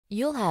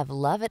You'll have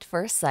love at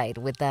first sight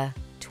with the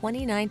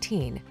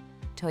 2019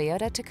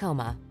 Toyota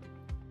Tacoma.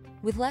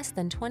 With less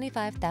than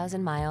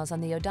 25,000 miles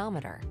on the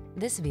odometer,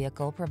 this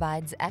vehicle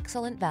provides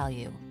excellent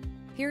value.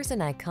 Here's an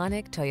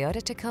iconic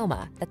Toyota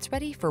Tacoma that's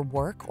ready for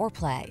work or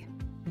play.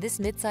 This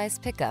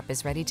midsize pickup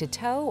is ready to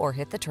tow or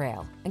hit the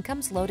trail and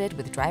comes loaded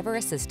with driver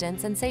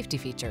assistance and safety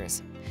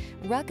features.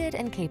 Rugged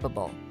and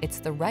capable,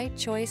 it's the right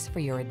choice for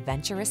your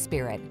adventurous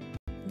spirit.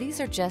 These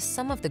are just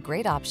some of the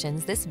great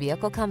options this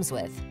vehicle comes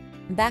with: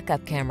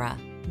 backup camera,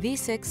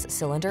 V6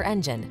 cylinder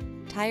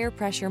engine, tire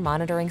pressure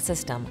monitoring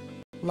system,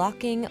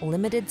 locking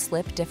limited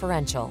slip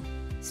differential,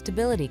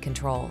 stability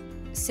control,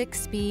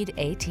 6-speed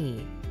AT,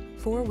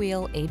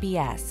 4-wheel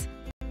ABS.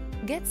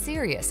 Get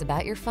serious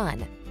about your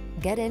fun.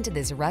 Get into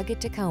this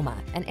rugged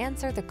Tacoma and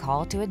answer the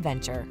call to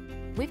adventure.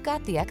 We've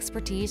got the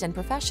expertise and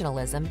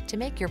professionalism to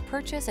make your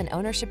purchase and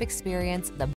ownership experience the